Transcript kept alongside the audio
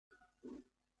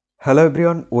Hello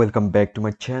everyone, welcome back to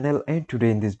my channel, and today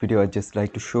in this video I just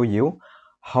like to show you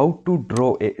how to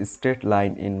draw a straight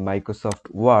line in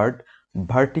Microsoft Word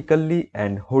vertically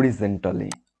and horizontally.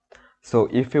 So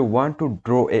if you want to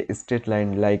draw a straight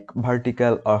line like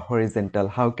vertical or horizontal,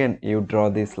 how can you draw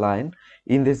this line?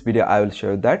 In this video I will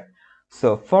show you that.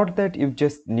 So for that you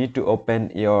just need to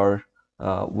open your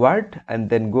Word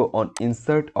and then go on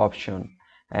insert option,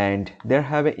 and there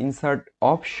have an insert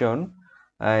option,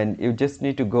 and you just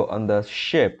need to go on the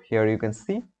shape. Here you can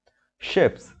see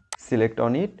shapes, select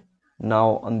on it.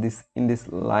 Now on this, in this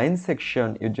line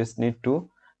section, you just need to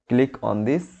click on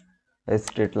this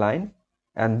straight line,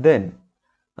 and then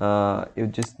you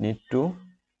just need to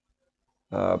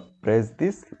press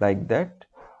this like that.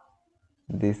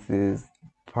 This is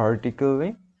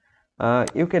vertically.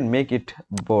 You can make it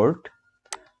bold,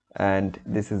 and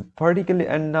this is vertically,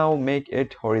 and now make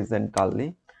it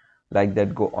horizontally like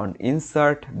that. Go on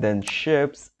insert, then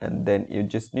shapes, and then you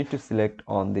just need to select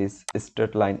on this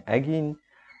straight line again,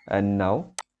 and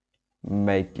now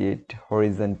make it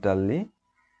horizontally.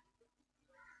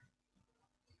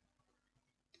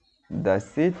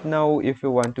 That's it. Now if you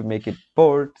want to make it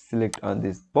bold, select on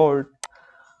this bold,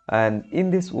 and in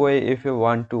this way if you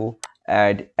want to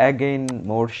add again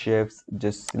more shapes,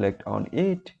 just select on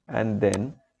it and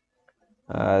then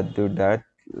do that,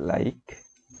 like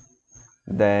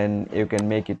then you can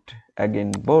make it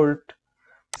again bold.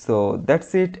 So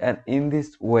that's it, and in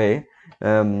this way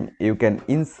you can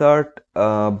insert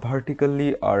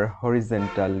vertically or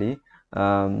horizontally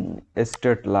a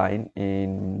straight line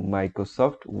in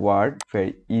Microsoft Word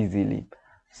very easily.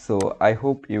 So I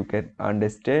hope you can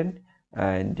understand,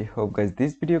 and hope guys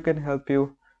this video can help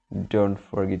you. Don't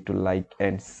forget to like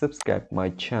and subscribe my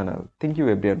channel. Thank you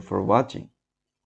everyone for watching.